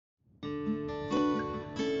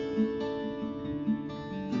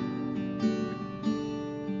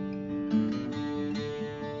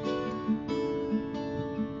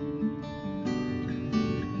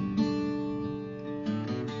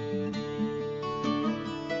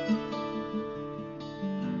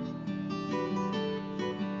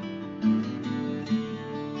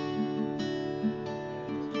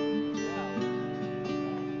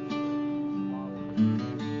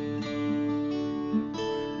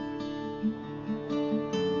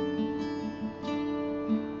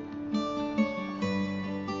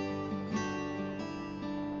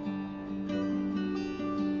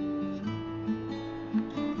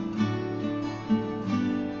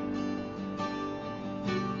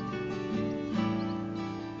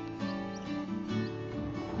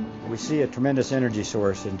We see a tremendous energy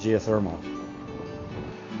source in geothermal.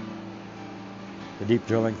 The deep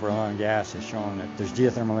drilling for oil and gas has shown that there's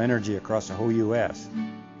geothermal energy across the whole U.S.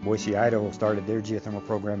 Boise, Idaho started their geothermal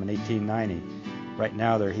program in 1890. Right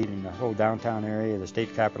now they're heating the whole downtown area, the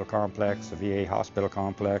state capitol complex, the VA hospital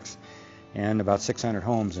complex, and about 600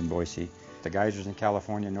 homes in Boise. The geysers in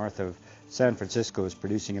California north of San Francisco is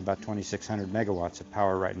producing about 2,600 megawatts of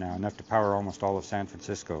power right now, enough to power almost all of San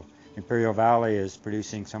Francisco. Imperial Valley is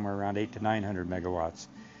producing somewhere around 800 to 900 megawatts.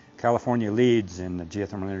 California leads in the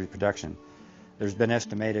geothermal energy production. There's been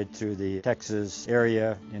estimated through the Texas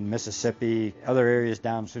area, in Mississippi, other areas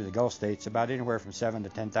down through the Gulf states, about anywhere from 7,000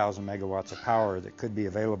 to 10,000 megawatts of power that could be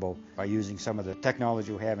available by using some of the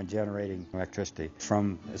technology we have in generating electricity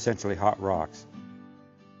from essentially hot rocks.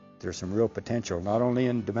 There's some real potential, not only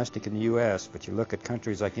in domestic in the U.S., but you look at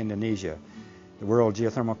countries like Indonesia. The World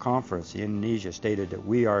Geothermal Conference in Indonesia stated that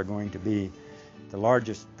we are going to be the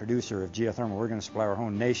largest producer of geothermal. We're going to supply our whole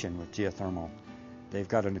nation with geothermal. They've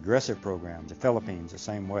got an aggressive program. The Philippines, the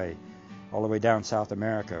same way. All the way down South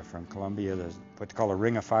America, from Colombia, there's what they call a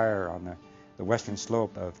ring of fire on the western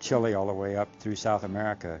slope of Chile all the way up through South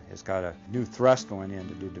America. It's got a new thrust going in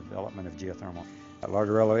to do development of geothermal.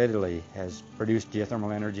 Larderello, Italy, has produced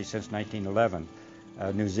geothermal energy since 1911.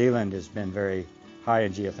 New Zealand has been very high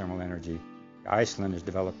in geothermal energy. Iceland has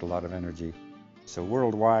developed a lot of energy. So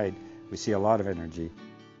worldwide, we see a lot of energy.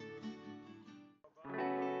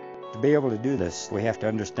 To be able to do this, we have to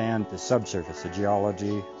understand the subsurface, the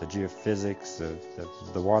geology, the geophysics,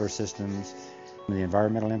 the water systems, the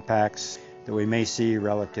environmental impacts that we may see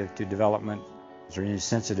relative to development. Is there any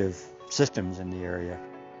sensitive systems in the area?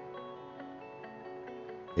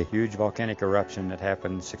 A huge volcanic eruption that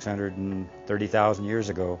happened 630,000 years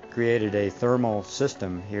ago created a thermal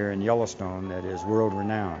system here in Yellowstone that is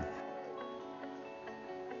world-renowned.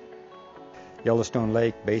 Yellowstone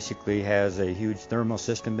Lake basically has a huge thermal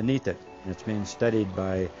system beneath it, and it's being studied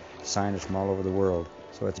by scientists from all over the world.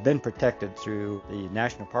 So it's been protected through the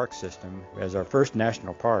national park system as our first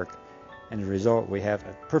national park, and as a result we have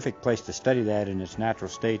a perfect place to study that in its natural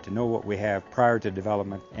state, to know what we have prior to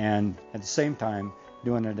development, and at the same time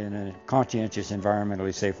doing it in a conscientious,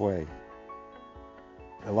 environmentally safe way.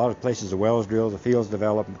 A lot of places the wells drilled, the fields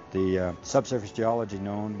developed, the subsurface geology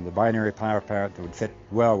known, the binary power plant that would fit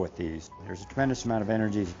well with these. There's a tremendous amount of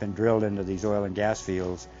energy that's been drilled into these oil and gas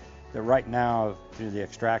fields that right now, through the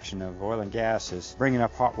extraction of oil and gas, is bringing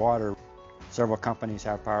up hot water. Several companies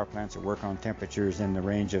have power plants that work on temperatures in the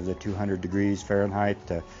range of the 200 degrees Fahrenheit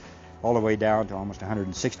all the way down to almost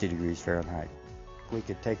 160 degrees Fahrenheit. We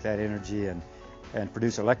could take that energy and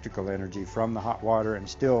produce electrical energy from the hot water and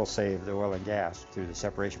still save the oil and gas through the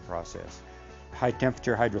separation process. High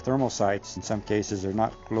temperature hydrothermal sites in some cases are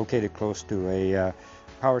not located close to a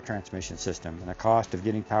power transmission system, and the cost of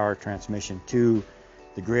getting power transmission to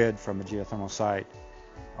the grid from a geothermal site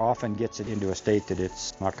often gets it into a state that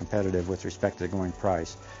it's not competitive with respect to the going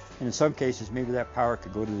price. And in some cases maybe that power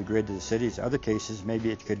could go to the grid to the cities. Other cases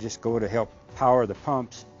maybe it could just go to help power the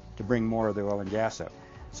pumps to bring more of the oil and gas up.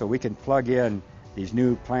 So we can plug in these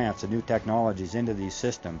new plants and new technologies into these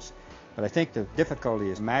systems. But I think the difficulty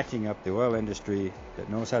is matching up the oil industry that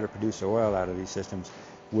knows how to produce oil out of these systems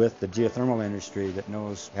with the geothermal industry that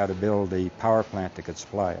knows how to build a power plant that could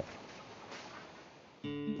supply it.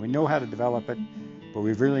 We know how to develop it, but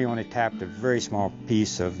we've really only tapped a very small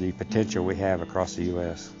piece of the potential we have across the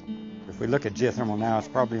U.S. If we look at geothermal now, it's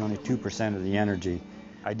probably only 2% of the energy.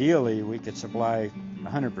 Ideally, we could supply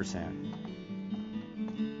 100%.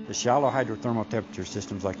 The shallow hydrothermal temperature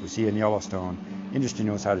systems like we see in Yellowstone, industry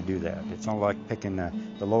knows how to do that. It's not like picking the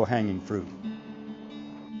low-hanging fruit.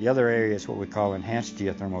 The other area is what we call enhanced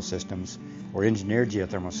geothermal systems or engineered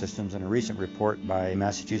geothermal systems, and a recent report by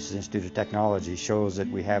Massachusetts Institute of Technology shows that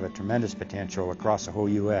we have a tremendous potential across the whole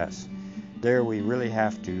U.S. There we really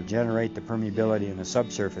have to generate the permeability in the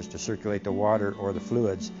subsurface to circulate the water or the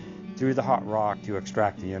fluids through the hot rock to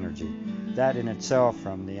extract the energy. That in itself,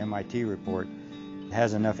 from the MIT report,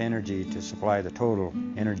 has enough energy to supply the total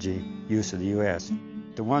energy use of the U.S.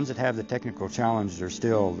 The ones that have the technical challenges are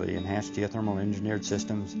still the enhanced geothermal engineered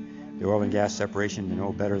systems, the oil and gas separation to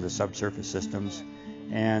know better the subsurface systems,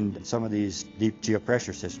 and some of these deep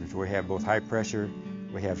geopressure systems where we have both high pressure,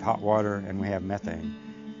 we have hot water, and we have methane.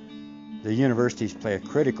 The universities play a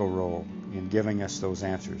critical role in giving us those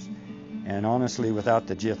answers. And honestly, without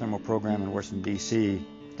the geothermal program in Washington, D.C.,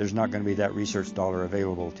 there's not going to be that research dollar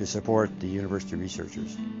available to support the university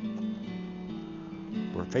researchers.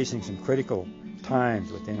 We're facing some critical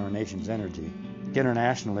times within our nation's energy.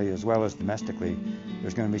 internationally as well as domestically,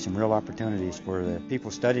 there's going to be some real opportunities for the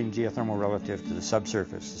people studying geothermal relative to the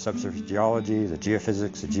subsurface geology, the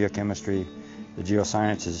geophysics, the geochemistry, the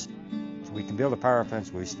geosciences. So we can build a power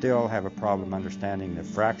plant, but we still have a problem understanding the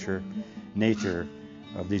fracture nature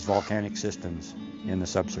of these volcanic systems in the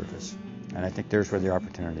subsurface. And I think there's where the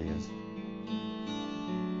opportunity is.